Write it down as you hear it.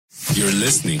You're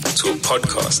listening to a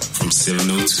podcast from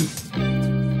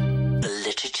 702.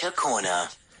 Literature Corner.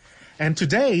 And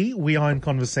today we are in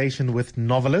conversation with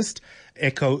novelist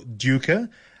Echo Duker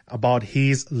about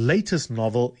his latest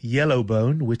novel,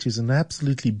 Yellowbone, which is an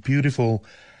absolutely beautiful,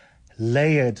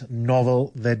 layered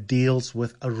novel that deals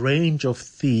with a range of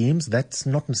themes. That's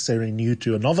not necessarily new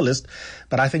to a novelist,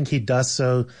 but I think he does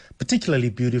so particularly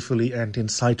beautifully and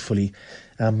insightfully.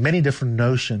 Many different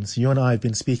notions. You and I have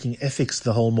been speaking ethics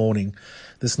the whole morning.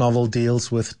 This novel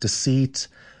deals with deceit.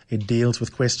 It deals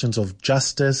with questions of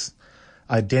justice,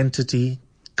 identity,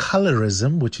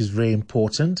 colorism, which is very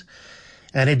important.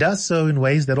 And it does so in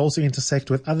ways that also intersect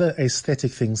with other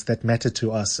aesthetic things that matter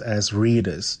to us as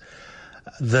readers.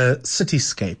 The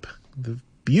cityscape, the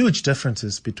huge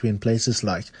differences between places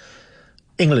like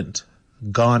England,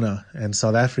 Ghana, and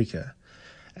South Africa.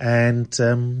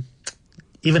 And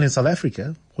even in South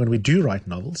Africa, when we do write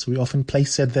novels, we often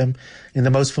set them in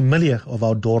the most familiar of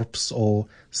our dorps or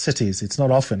cities. It's not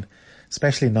often,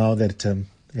 especially now that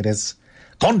it has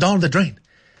gone down the drain,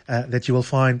 that you will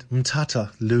find Mthatha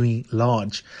looming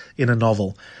large in a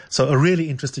novel. So a really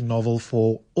interesting novel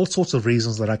for all sorts of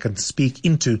reasons that I can speak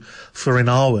into for an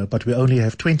hour, but we only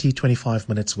have 25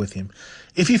 minutes with him.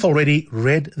 If you've already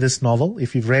read this novel,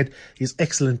 if you've read his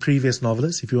excellent previous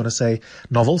novels, if you want to say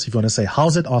novels, if you want to say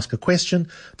how's it, ask a question,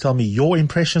 tell me your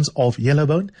impressions of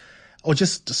Yellowbone, or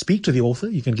just speak to the author,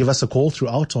 you can give us a call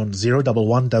throughout on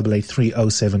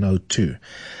 011-883-0702.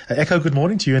 Echo, good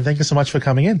morning to you, and thank you so much for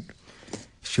coming in.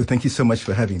 Sure, thank you so much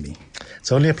for having me.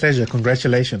 It's only a pleasure.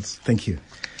 Congratulations. Thank you.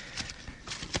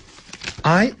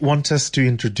 I want us to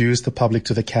introduce the public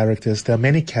to the characters. There are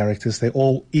many characters. They're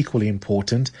all equally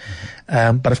important.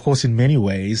 Mm-hmm. But of course, in many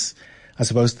ways, I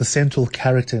suppose the central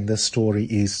character in this story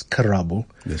is Karabo.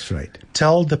 That's right.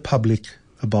 Tell the public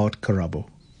about Karabo.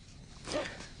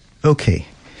 Okay.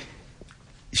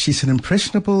 She's an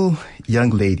impressionable young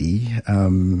lady.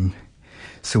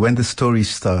 So when the story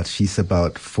starts, she's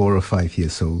about 4 or 5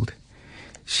 years old.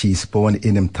 She's born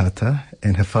in Mthatha,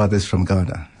 and her father's from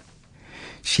Ghana.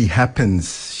 She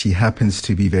happens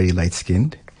to be very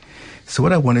light-skinned. So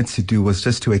what I wanted to do was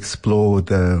just to explore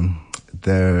the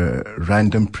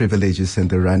random privileges and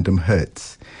the random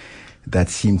hurts that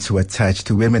seem to attach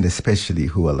to women, especially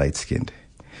who are light-skinned.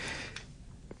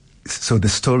 So the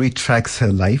story tracks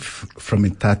her life from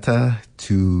Mthatha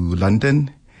to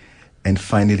London, and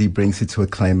finally brings it to a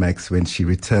climax when she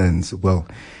returns. Well,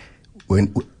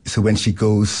 when she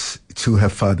goes to her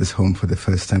father's home for the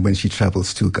first time, when she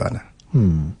travels to Ghana.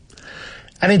 And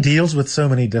it deals with so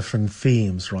many different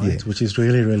themes, right? Yeah. Which is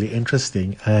really, really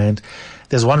interesting. And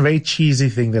there's one very cheesy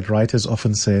thing that writers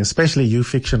often say, especially you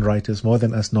fiction writers more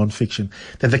than us non-fiction,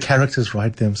 that the characters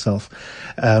write themselves,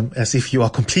 as if you are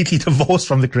completely divorced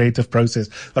from the creative process.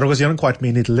 But of course, you don't quite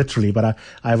mean it literally, but I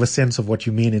have a sense of what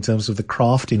you mean in terms of the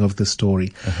crafting of the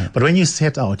story. Uh-huh. But when you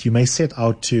may set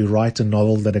out to write a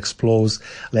novel that explores,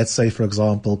 let's say, for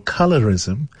example,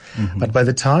 colorism. Mm-hmm. But by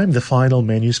the time the final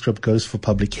manuscript goes for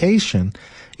publication,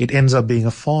 it ends up being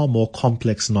a far more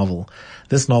complex novel.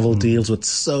 This novel deals with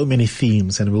so many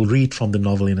themes, and we'll read from the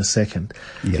novel in a second.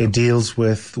 Yeah. It deals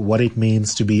with what it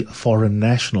means to be a foreign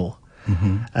national,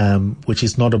 which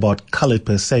is not about color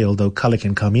per se, although color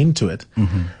can come into it.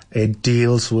 Mm-hmm. It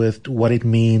deals with what it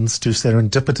means to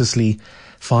serendipitously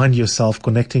find yourself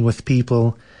connecting with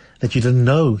people that you didn't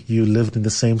know you lived in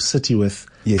the same city with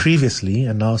previously,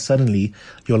 and now suddenly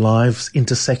your lives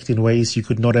intersect in ways you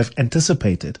could not have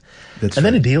anticipated.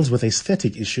 Then it deals with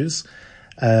aesthetic issues,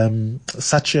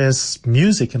 such as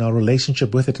music and our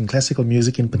relationship with it, and classical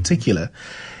music in particular.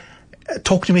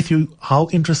 Talk to me through how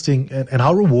interesting and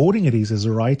how rewarding it is as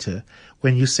a writer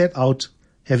when you set out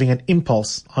having an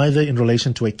impulse either in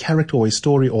relation to a character or a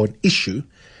story or an issue,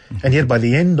 and yet by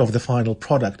the end of the final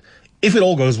product, if it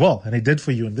all goes well, and it did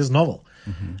for you in this novel,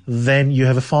 then you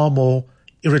have a far more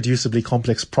irreducibly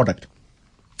complex product.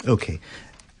 Okay.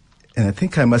 And I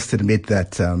think I must admit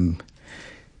that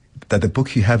that the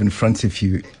book you have in front of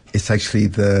you is actually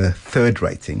the third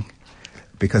writing,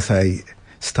 because I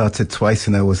started twice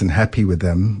and I wasn't happy with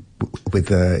them, with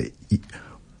the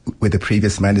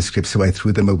previous manuscript, so I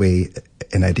threw them away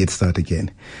and I did start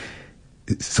again.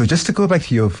 So just to go back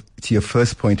to your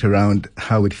first point around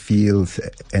how it feels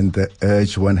and the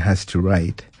urge one has to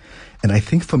write, and I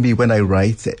think for me when I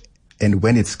write and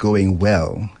when it's going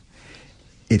well,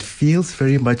 it feels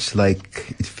very much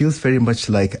like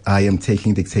I am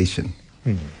taking dictation.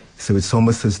 So it's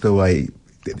almost as though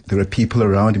there are people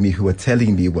around me who are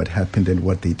telling me what happened and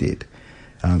what they did.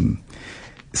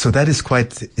 So that is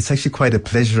it's actually quite a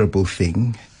pleasurable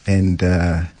thing. And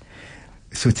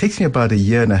so it takes me about 1.5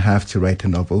 years to write a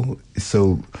novel.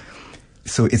 So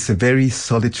So it's a very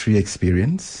solitary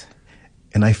experience.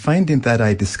 And I find in that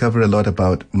I discover a lot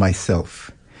about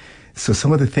myself. So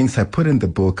some of the things I put in the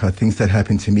book are things that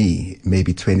happened to me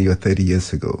maybe 20 or 30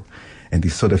 years ago. And they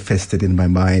sort of festered in my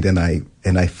mind, and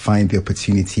I find the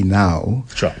opportunity now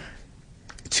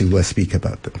to speak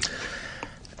about them.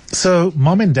 So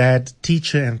mom and dad,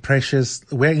 Teacher and Precious,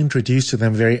 we're introduced to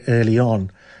them very early on.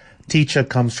 Teacher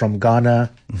comes from Ghana,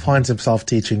 finds himself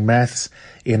teaching maths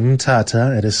in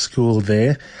Mthatha at a school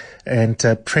there. And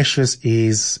Precious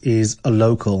is a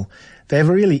local. They have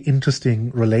a really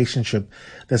interesting relationship.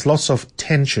 There's lots of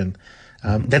tension.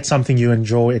 That's something you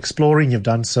enjoy exploring. You've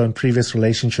done so in previous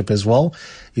relationship as well.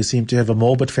 You seem to have a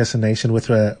morbid fascination with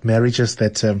marriages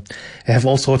that have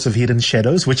all sorts of hidden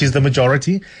shadows, which is the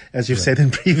majority, as you've said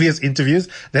in previous interviews.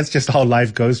 That's just how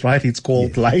life goes, right? It's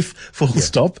called life, full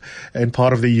stop, and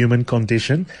part of the human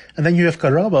condition. And then you have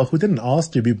Karabo, who didn't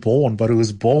ask to be born, but who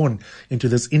was born into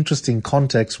this interesting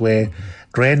context where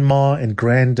grandma and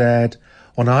granddad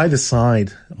on either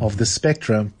side of the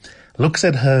spectrum looks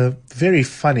at her very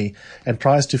funny and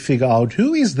tries to figure out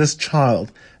who is this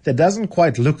child that doesn't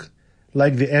quite look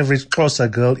like the average Xhosa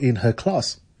girl in her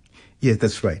class. Yeah,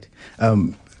 that's right.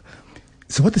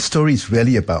 So what the story is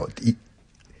really about,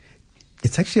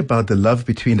 it's actually about the love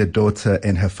between a daughter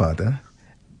and her father.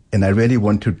 And I really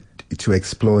want to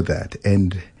explore that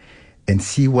and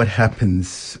see what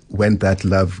happens when that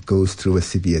love goes through a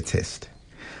severe test.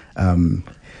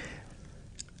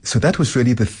 So that was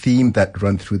really the theme that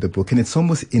ran through the book. And it's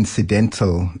almost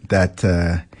incidental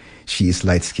that she is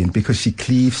light-skinned because she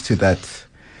cleaves to that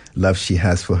love she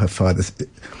has for her father.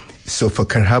 So for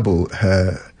Karabo,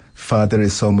 her father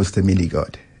is almost a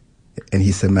mini-god. And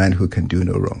he's a man who can do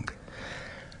no wrong.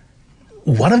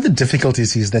 One of the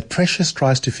difficulties is that Precious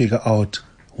tries to figure out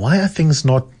why are things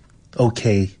not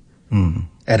okay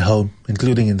at home,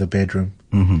 including in the bedroom.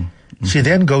 She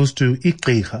then goes to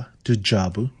Igqirha, to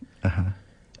Jabu.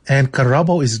 And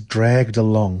Karabo is dragged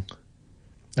along.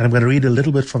 And I'm going to read a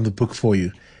little bit from the book for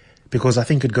you, because I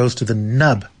think it goes to the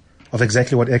nub of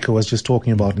exactly what Echo was just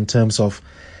talking about in terms of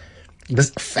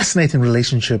this fascinating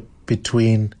relationship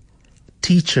between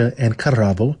Teacher and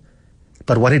Karabo,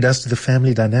 but what it does to the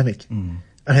family dynamic.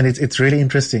 I mean, it's really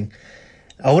interesting.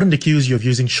 I wouldn't accuse you of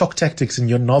using shock tactics in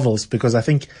your novels, because I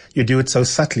think you do it so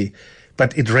subtly.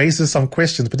 But it raises some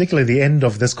questions, particularly the end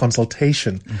of this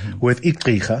consultation with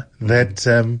Igqirha,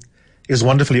 that is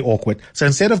wonderfully awkward. So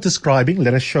instead of describing,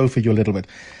 let us show for you a little bit.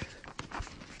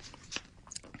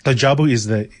 So Jabu is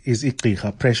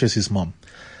Igqirha, Precious his mom.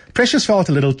 Precious felt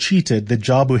a little cheated that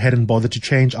Jabu hadn't bothered to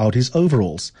change out his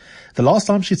overalls. The last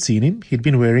time she'd seen him, he'd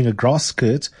been wearing a grass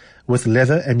skirt with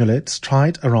leather amulets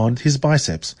tied around his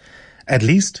biceps. At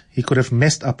least he could have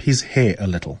messed up his hair a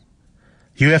little.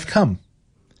 You have come.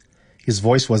 His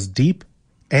voice was deep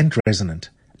and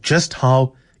resonant, just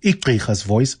how Igqirha's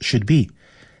voice should be.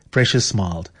 Precious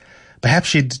smiled. Perhaps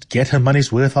she'd get her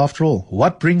money's worth after all.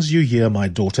 What brings you here, my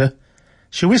daughter?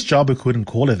 She wished Jabu couldn't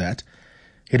call her that.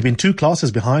 He'd been 2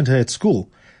 classes behind her at school.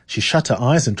 She shut her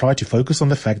eyes and tried to focus on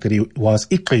the fact that he was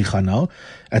Igqirha now,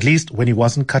 at least when he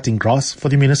wasn't cutting grass for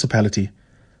the municipality.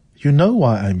 You know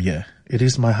why I'm here. It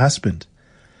is my husband.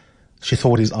 She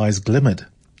thought his eyes glimmered,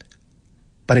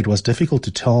 but it was difficult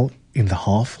to tell in the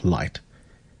half light.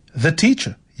 The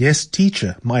teacher. Yes,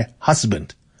 teacher, my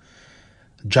husband.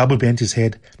 Jabu bent his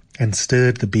head and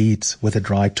stirred the beads with a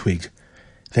dry twig.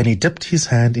 Then he dipped his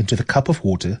hand into the cup of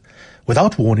water,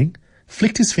 without warning,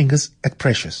 flicked his fingers at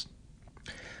Precious.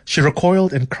 She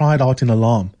recoiled and cried out in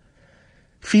alarm,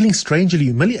 feeling strangely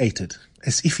humiliated,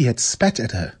 as if he had spat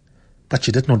at her, but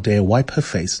she did not dare wipe her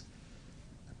face.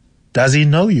 Does he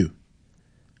know you?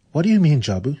 What do you mean,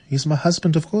 Jabu? He's my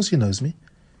husband, of course he knows me.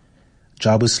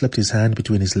 Jabu slipped his hand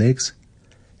between his legs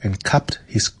and cupped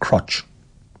his crotch.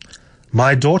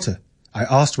 My daughter, I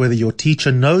asked whether your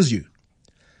teacher knows you.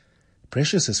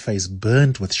 Precious's face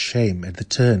burned with shame at the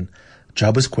turn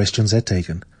Jabu's questions had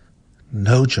taken.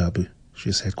 No, Jabu,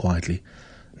 she said quietly,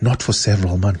 not for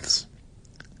several months.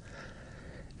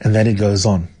 And then it goes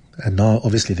on, and now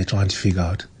obviously they're trying to figure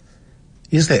out,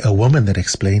 is there a woman that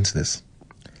explains this?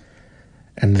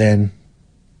 And then,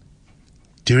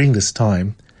 during this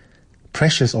time,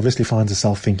 Precious obviously finds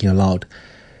herself thinking aloud.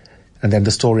 And then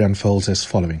the story unfolds as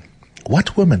following.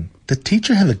 What woman? Did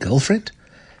Teacher have a girlfriend?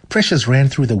 Precious ran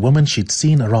through the women she'd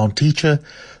seen around Teacher,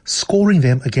 scoring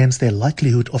them against their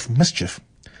likelihood of mischief.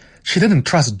 She didn't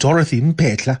trust Dorothy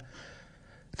Mpetla.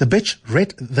 The bitch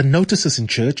read the notices in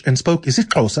church and spoke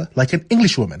isiXhosa like an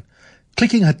Englishwoman,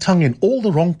 clicking her tongue in all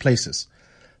the wrong places.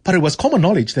 But it was common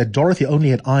knowledge that Dorothy only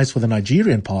had eyes for the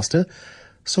Nigerian pastor,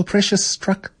 so Precious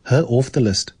struck her off the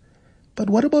list. But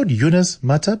what about Eunice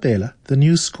Matabela, the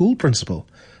new school principal?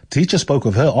 Teacher spoke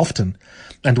of her often,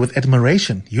 and with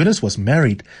admiration. Eunice was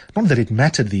married. Not that it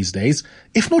mattered these days.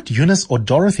 If not Eunice or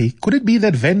Dorothy, could it be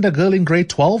that Venda girl in grade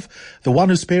 12, the one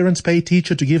whose parents paid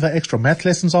teacher to give her extra math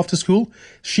lessons after school?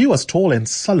 She was tall and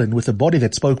sullen with a body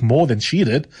that spoke more than she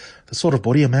did, the sort of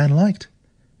body a man liked.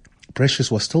 Precious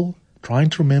was still trying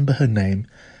to remember her name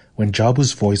when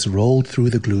Jabu's voice rolled through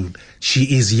the gloom.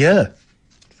 She is here.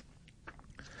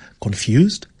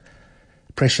 Confused,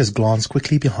 Precious glanced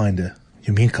quickly behind her.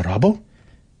 You mean Karabo?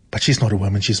 But she's not a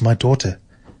woman, she's my daughter.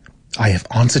 I have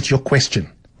answered your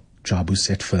question, Jabu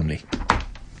said firmly.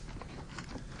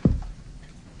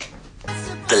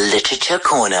 The Literature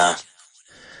Corner.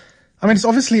 I mean, it's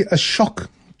obviously a shock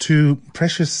to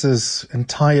Precious's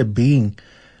entire being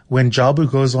when Jabu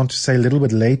goes on to say a little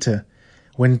bit later,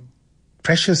 when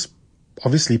Precious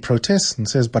obviously protests and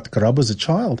says, but Karabo's a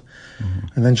child. Mm-hmm.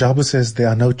 And then Jabu says, there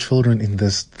are no children in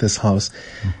this house.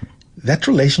 Mm-hmm. That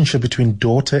relationship between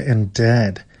daughter and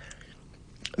dad,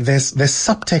 there's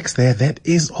subtext there that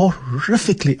is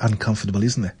horrifically uncomfortable,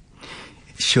 isn't there?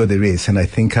 Sure there is. And I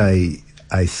think I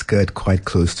skirt quite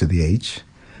close to the age.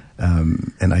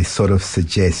 And I sort of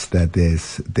suggest that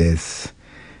there's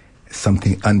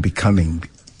something unbecoming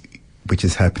which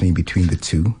is happening between the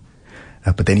two.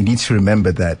 But then you need to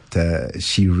remember that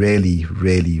she really,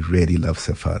 really, really loves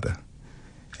her father.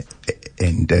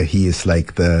 And he is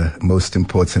like the most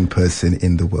important person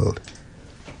in the world.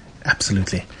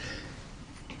 Absolutely.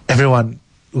 Everyone,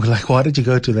 we're like, why did you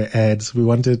go to the ads? We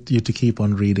wanted you to keep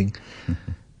on reading.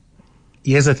 Mm-hmm.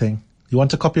 Here's the thing. You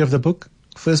want a copy of the book?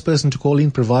 First person to call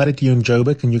in, provide it to you in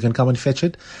Joburg, and you can come and fetch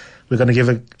it. We're going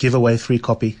to give away a free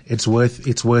copy. It's worth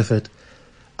it.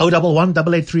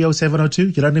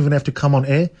 011-883-0702. You don't even have to come on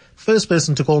air. First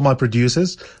person to call my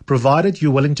producers, provided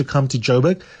you're willing to come to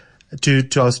Joburg,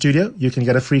 to our studio, you can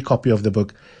get a free copy of the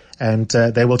book, and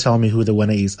they will tell me who the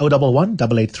winner is.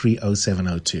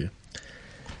 011-883-0702.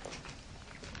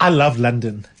 I love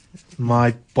London.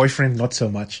 My boyfriend, not so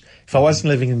much. If I wasn't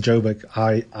living in Joburg,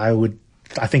 I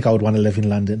think I would want to live in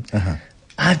London. Uh-huh.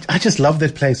 I just love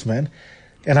that place, man.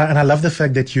 And I love the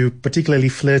fact that you particularly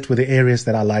flirt with the areas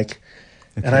that I like.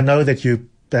 Okay. And I know that you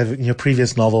have, in your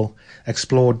previous novel,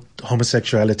 explored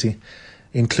homosexuality,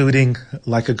 including,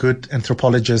 like a good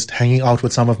anthropologist, hanging out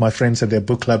with some of my friends at their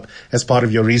book club as part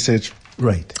of your research.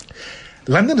 Right.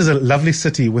 London is a lovely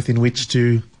city within which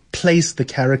to place the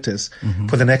characters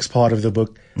for the next part of the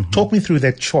book. Mm-hmm. Talk me through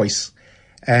that choice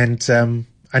and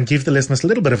give the listeners a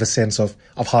little bit of a sense of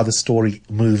how the story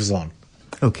moves on.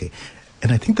 Okay.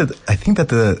 And I think that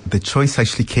the choice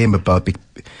actually came about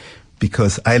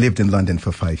because I lived in London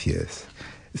for 5 years.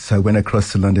 So I went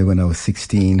across to London when I was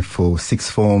 16 for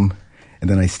sixth form, and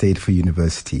then I stayed for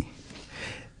university.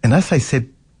 And as I said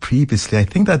previously, I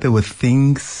think that there were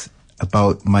things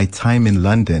about my time in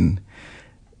London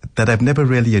that I've never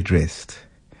really addressed.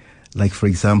 Like, for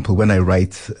example, when I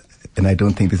write, and I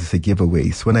don't think this is a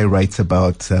giveaway, so when I write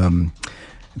about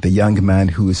the young man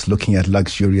who is looking at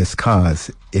luxurious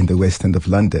cars in the West End of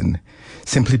London,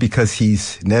 simply because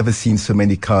he's never seen so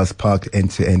many cars parked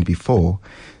end to end before,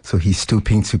 so he's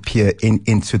stooping to peer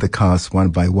into the cars one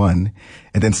by one,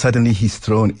 and then suddenly he's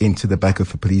thrown into the back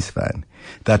of a police van.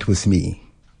 That was me.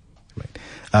 Right.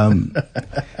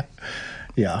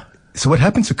 Yeah. So what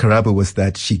happened to Karabo was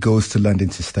that she goes to London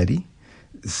to study.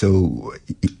 So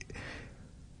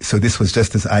this was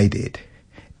just as I did.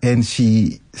 And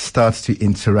she starts to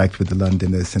interact with the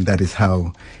Londoners, and that is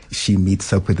how she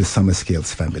meets up with the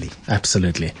Summerscales family.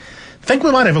 Absolutely. I think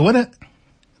we might have a winner.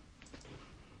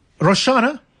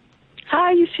 Roshana?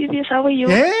 Hi, Eusebius. How are you?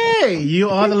 Hey, you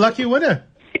are the lucky winner.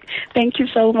 Thank you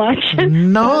so much.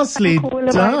 Nicely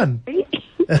done.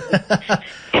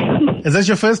 Is this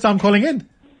your first time calling in?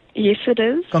 Yes, it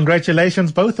is.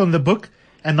 Congratulations both on the book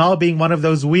and now being one of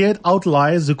those weird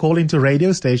outliers who call into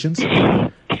radio stations.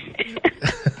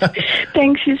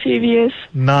 Thanks, Eusebius.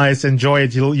 Nice. Enjoy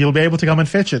it. You'll be able to come and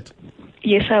fetch it.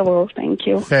 Yes, I will. Thank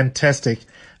you. Fantastic.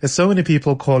 There's so many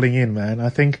people calling in, man. I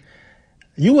think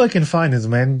you work in finance,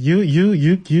 man.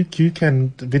 You can,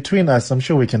 between us, I'm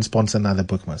sure we can sponsor another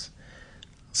book, Mas.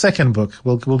 Second book.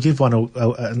 We'll give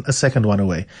a second one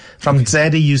away. From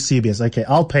Zadie Eusebius. Okay,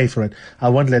 I'll pay for it. I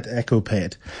won't let Echo pay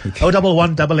it. Okay.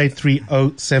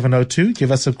 011-883-0702.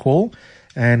 Give us a call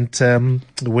and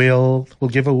we'll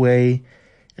give away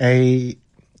a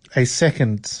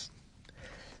second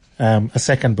book.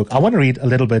 I want to read a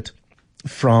little bit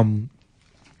from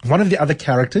one of the other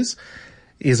characters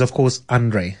is, of course,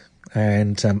 Andre.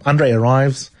 And Andre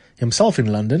arrives himself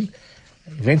in London,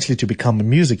 eventually to become a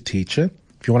music teacher.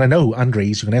 If you want to know who Andre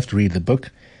is, you're going to have to read the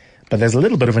book. But there's a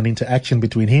little bit of an interaction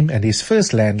between him and his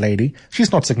first landlady.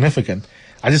 She's not significant.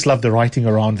 I just love the writing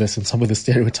around this and some of the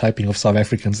stereotyping of South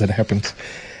Africans that happens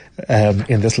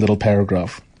in this little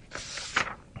paragraph.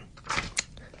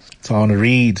 So I want to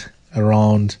read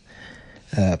around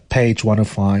page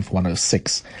 105,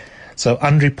 106. So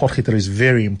Andre Potgieter is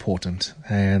very important,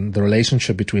 and the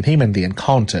relationship between him and the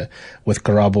encounter with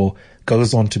Karabo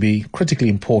goes on to be critically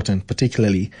important,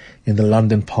 particularly in the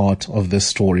London part of this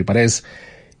story. But as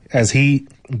he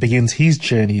begins his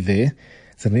journey there,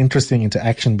 it's an interesting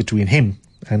interaction between him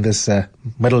and this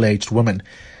middle-aged woman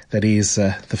that is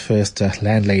the first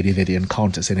landlady that he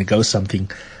encounters. And it goes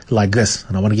something like this.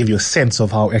 And I want to give you a sense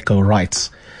of how Echo writes.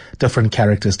 Different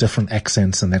characters, different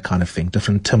accents and that kind of thing,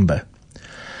 different timbre.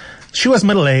 She was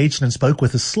middle-aged and spoke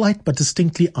with a slight but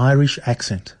distinctly Irish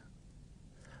accent.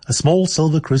 A small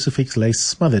silver crucifix lay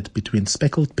smothered between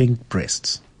speckled pink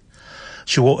breasts.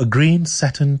 She wore a green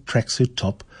satin tracksuit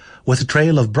top with a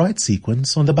trail of bright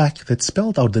sequins on the back that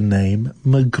spelled out the name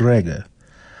McGregor.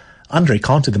 Andre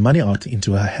counted the money out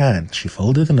into her hand. She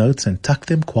folded the notes and tucked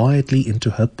them quietly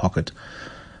into her pocket.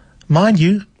 Mind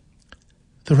you,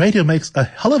 the radio makes a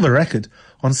hell of a record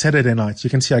on Saturday nights. You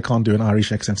can see I can't do an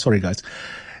Irish accent. Sorry, guys.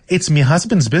 It's me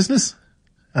husband's business,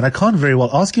 and I can't very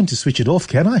well ask him to switch it off,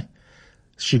 can I?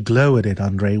 She glowered at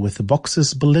Andre with the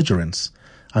boxer's belligerence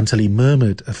until he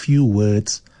murmured a few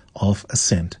words of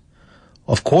assent.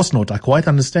 Of course not, I quite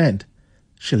understand.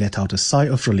 She let out a sigh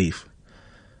of relief.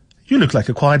 You look like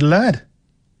a quiet lad.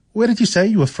 Where did you say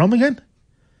you were from again?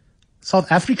 South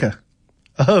Africa.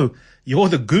 Oh, you're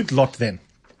the good lot then.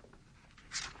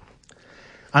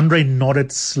 Andre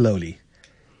nodded slowly.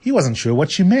 He wasn't sure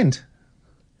what she meant.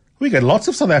 We get lots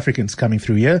of South Africans coming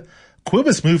through here.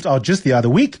 Quibus moved out just the other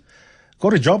week.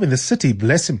 Got a job in the city,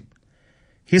 bless him.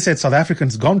 He said South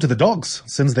Africans gone to the dogs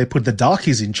since they put the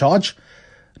darkies in charge.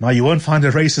 Now you won't find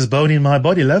a racist bone in my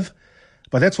body, love.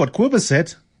 But that's what Quibus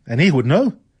said, and he would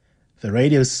know. The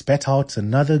radio spat out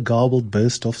another garbled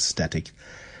burst of static.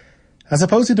 I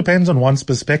suppose it depends on one's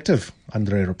perspective,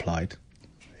 Andre replied.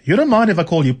 You don't mind if I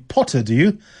call you Potter, do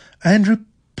you? Andrew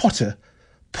Potter.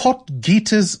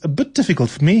 Potgieter's a bit difficult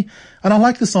for me, and I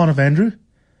like the sound of Andrew.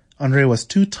 Andre was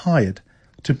too tired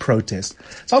to protest.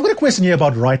 So I've got a question here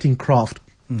about writing craft.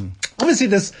 Obviously,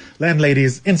 this landlady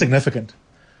is insignificant.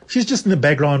 She's just in the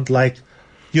background like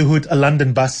you would a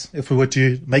London bus if we were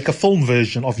to make a film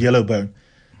version of Yellowbone.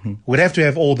 We'd have to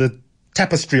have all the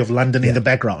tapestry of London in the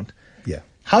background. Yeah.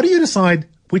 How do you decide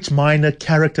which minor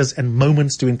characters and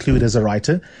moments to include as a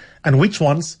writer, and which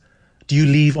ones do you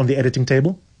leave on the editing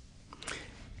table?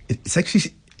 It's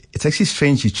actually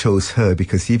strange you chose her,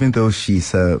 because even though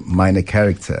she's a minor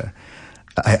character,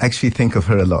 I actually think of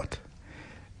her a lot.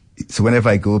 So whenever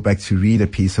I go back to read a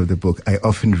piece of the book, I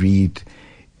often read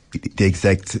the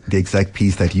exact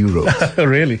piece that you wrote.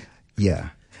 Really? Yeah.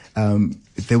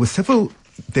 There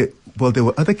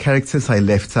were other characters I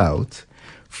left out.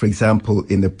 For example,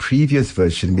 in the previous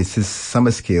version, Mrs.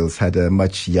 Summerscales had a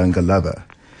much younger lover,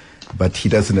 but he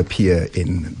doesn't appear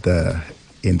in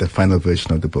the final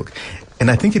version of the book. And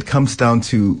I think it comes down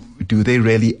to, do they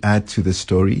really add to the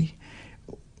story?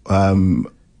 So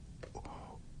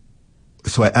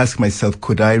I ask myself,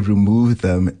 could I remove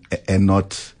them and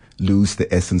not lose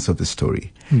the essence of the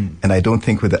story? And I don't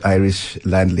think with the Irish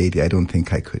landlady, I don't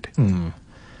think I could.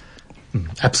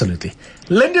 Absolutely.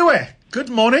 Lindiwe, good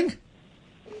morning.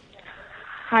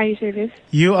 Hi, Service.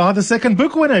 You are the second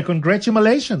book winner.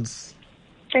 Congratulations.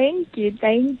 Thank you.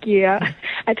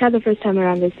 I tried the first time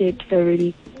around. They said they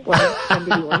really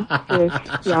somebody won. So,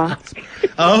 yeah.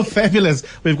 Oh, fabulous.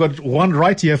 We've got one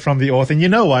right here from the author. And you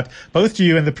know what? Both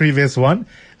you and the previous one,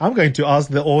 I'm going to ask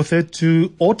the author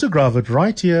to autograph it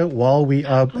right here while we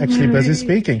are actually busy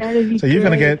speaking. So you're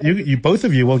going to get, you both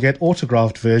of you will get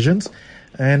autographed versions.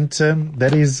 And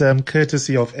that is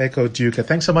courtesy of Echo Duca.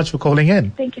 Thanks so much for calling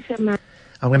in. Thank you so much.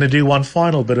 I'm going to do one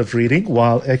final bit of reading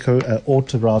while Echo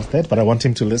autographs that, but I want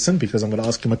him to listen because I'm going to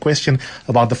ask him a question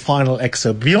about the final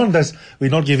excerpt. Beyond this,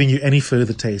 we're not giving you any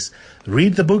further taste.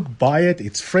 Read the book, buy it,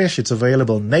 it's fresh, it's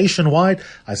available nationwide.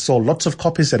 I saw lots of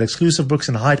copies at Exclusive Books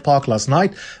in Hyde Park last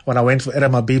night when I went for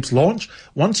Adam Habib's launch.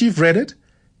 Once you've read it,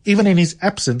 even in his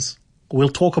absence, we'll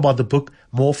talk about the book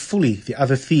more fully, the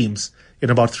other themes, in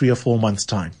about 3 or 4 months'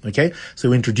 time. Okay? So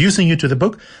we're introducing you to the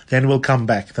book, then we'll come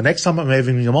back. The next time I'm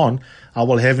having him on, I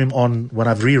will have him on when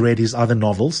I've reread his other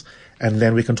novels, and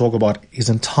then we can talk about his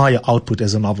entire output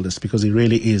as a novelist, because he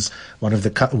really is one of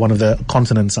the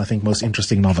continent's, I think, most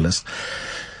interesting novelists.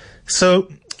 So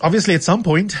obviously at some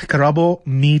point, Karabo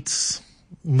meets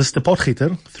Mr.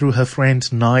 Potgieter through her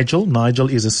friend Nigel. Nigel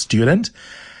is a student,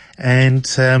 and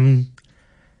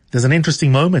there's an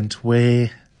interesting moment where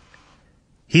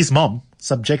his mom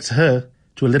subjects her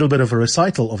to a little bit of a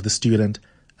recital of the student,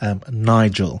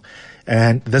 Nigel.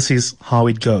 And this is how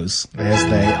it goes as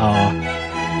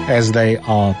they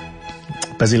are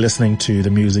busy listening to the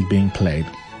music being played.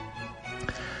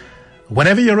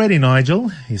 "Whenever you're ready, Nigel,"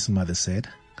 his mother said.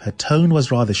 Her tone was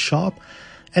rather sharp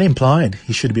and implied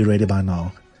he should be ready by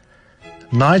now.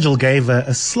 Nigel gave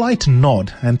a slight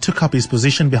nod and took up his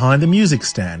position behind the music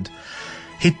stand.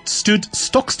 He stood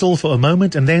stock still for a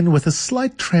moment and then, with a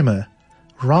slight tremor,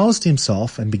 roused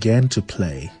himself and began to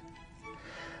play.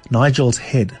 Nigel's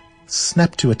head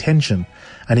snapped to attention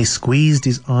and he squeezed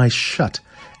his eyes shut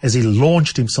as he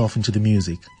launched himself into the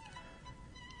music.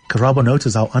 Karabo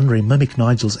noticed how Andre mimicked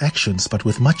Nigel's actions, but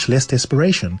with much less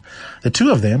desperation. The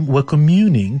two of them were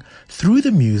communing through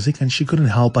the music, and she couldn't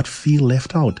help but feel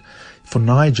left out, for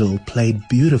Nigel played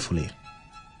beautifully.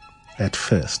 At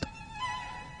first,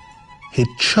 he'd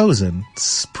chosen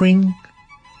Spring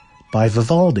by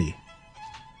Vivaldi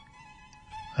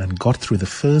and got through the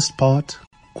first part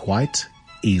quite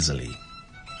easily.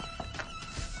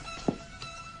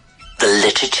 The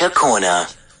Literature Corner.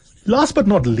 Last but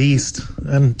not least,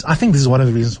 and I think this is one of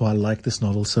the reasons why I like this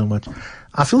novel so much,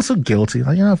 I feel so guilty.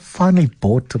 I finally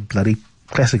bought a bloody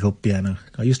classical piano.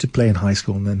 I used to play in high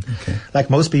school, and then, like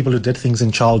most people who did things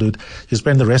in childhood, you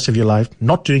spend the rest of your life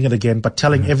not doing it again, but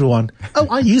telling everyone, "Oh,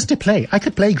 I used to play. I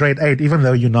could play grade 8, even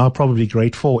though you're now probably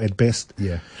grade 4 at best."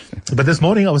 Yeah. But this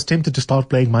morning I was tempted to start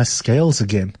playing my scales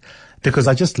again, because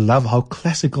I just love how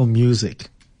classical music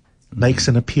makes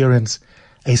an appearance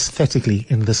aesthetically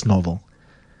in this novel.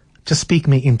 Just speak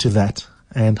me into that,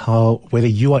 and how, whether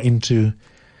you are into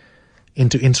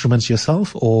instruments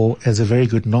yourself, or as a very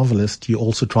good novelist, you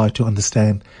also try to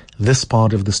understand this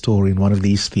part of the story in one of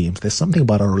these themes. There's something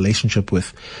about our relationship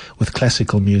with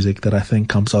classical music that I think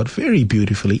comes out very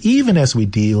beautifully, even as we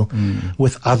deal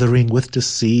with othering, with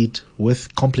deceit,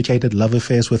 with complicated love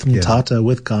affairs, with Mtata,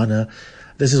 with Ghana.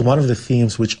 This is one of the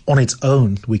themes which on its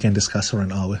own we can discuss for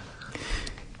an hour.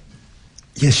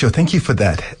 Yes, sure. Thank you for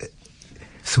that.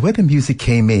 So where the music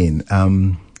came in,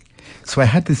 so I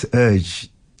had this urge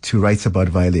to write about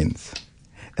violins,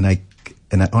 and I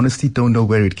honestly don't know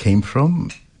where it came from.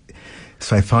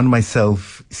 So I found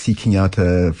myself seeking out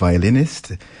a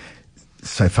violinist.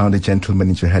 So I found a gentleman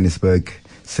in Johannesburg,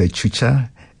 Sir Chucha,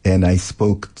 and I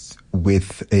spoke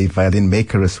with a violin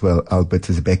maker as well,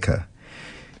 Albertus Becker.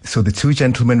 So the two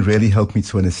gentlemen really helped me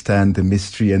to understand the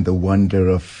mystery and the wonder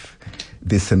of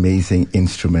this amazing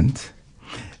instrument.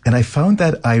 And I found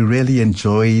that I really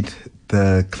enjoyed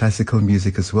the classical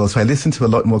music as well. So I listen to a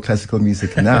lot more classical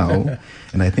music now,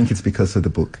 and I think it's because of the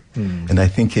book. And I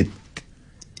think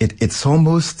it's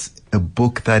almost a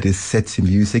book that is set to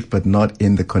music, but not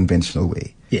in the conventional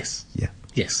way. Yes. Yeah.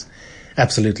 Yes,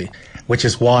 absolutely. Which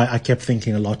is why I kept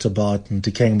thinking a lot about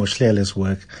Dikeng Moshlele's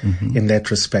work in that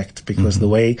respect, because the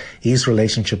way his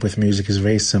relationship with music is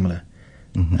very similar.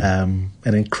 An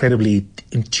incredibly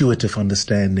intuitive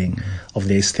understanding of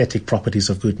the aesthetic properties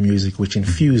of good music, which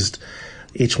infused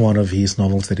each one of his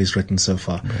novels that he's written so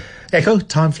far. Echo,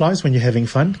 time flies when you're having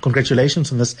fun.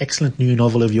 Congratulations on this excellent new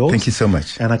novel of yours. Thank you so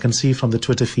much. And I can see from the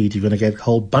Twitter feed you're going to get a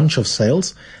whole bunch of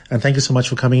sales. And thank you so much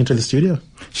for coming into the studio.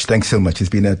 Thanks so much. It's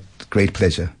been a great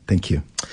pleasure. Thank you.